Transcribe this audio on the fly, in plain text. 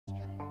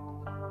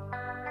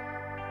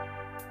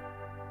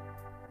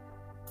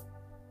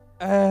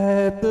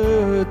At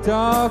the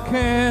dark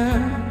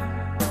end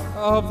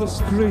of the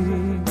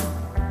street,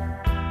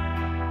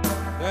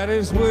 that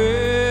is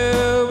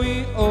where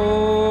we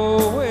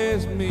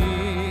always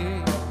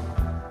meet,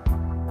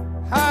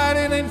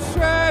 hiding in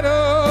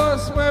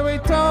shadows where we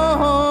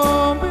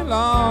don't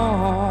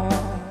belong,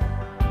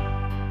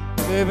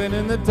 living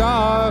in the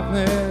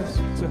darkness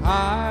to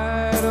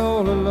hide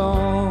all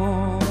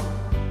alone,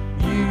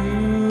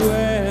 you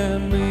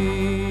and me.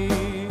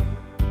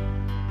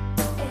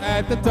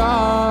 At the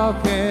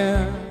dark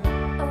end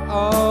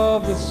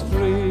of the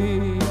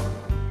street,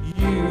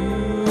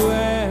 you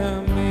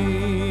and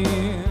me.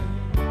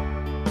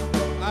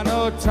 I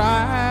know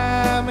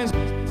time is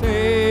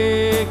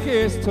take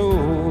its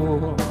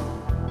toll.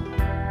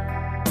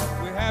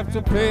 We have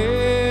to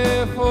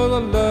pay for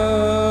the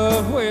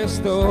love we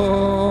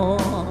stole.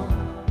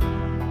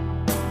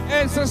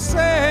 It's a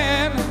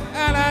sin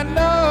and I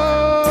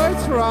know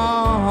it's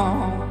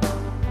wrong.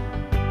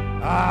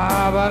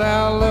 But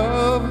our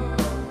love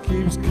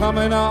keeps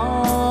coming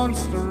on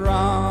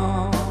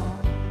strong.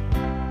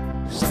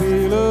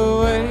 Steal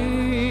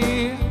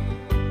away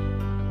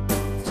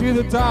to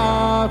the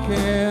dark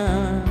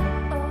end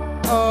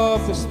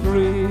of the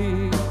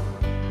street,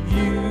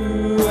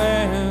 you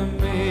and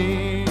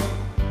me.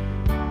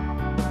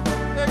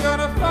 They're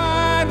gonna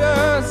find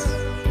us.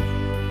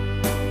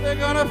 They're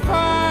gonna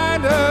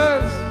find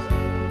us.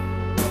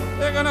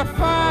 They're gonna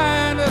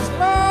find us,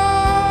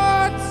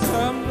 Lord,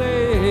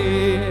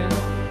 someday.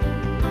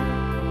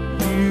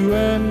 You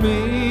and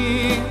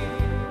me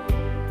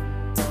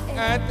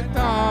at the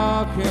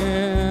dark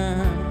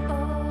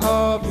end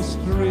of the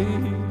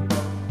street,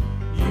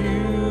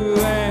 you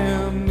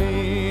and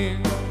me.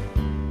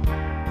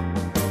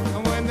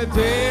 And when the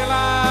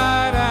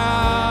daylight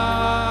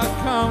hour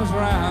comes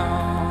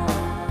round,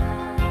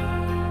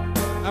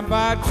 and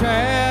by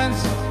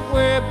chance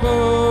we're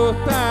both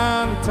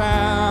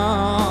downtown,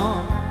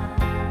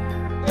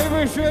 if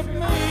we should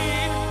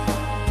meet,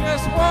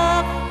 just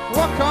walk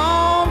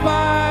on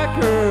by,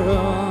 girl.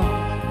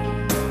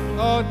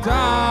 Oh,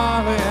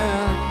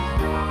 darling,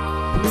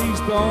 please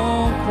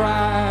don't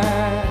cry.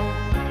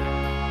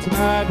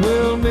 Tonight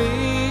we'll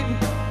meet,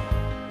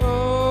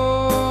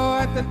 oh,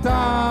 at the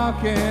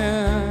dark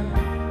end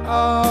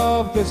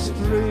of the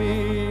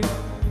street,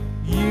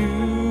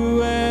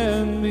 you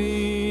and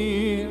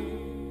me.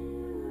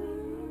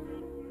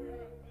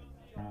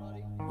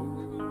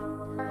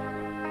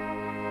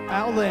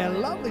 Out there,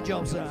 lovely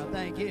job, sir.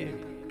 Thank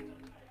you.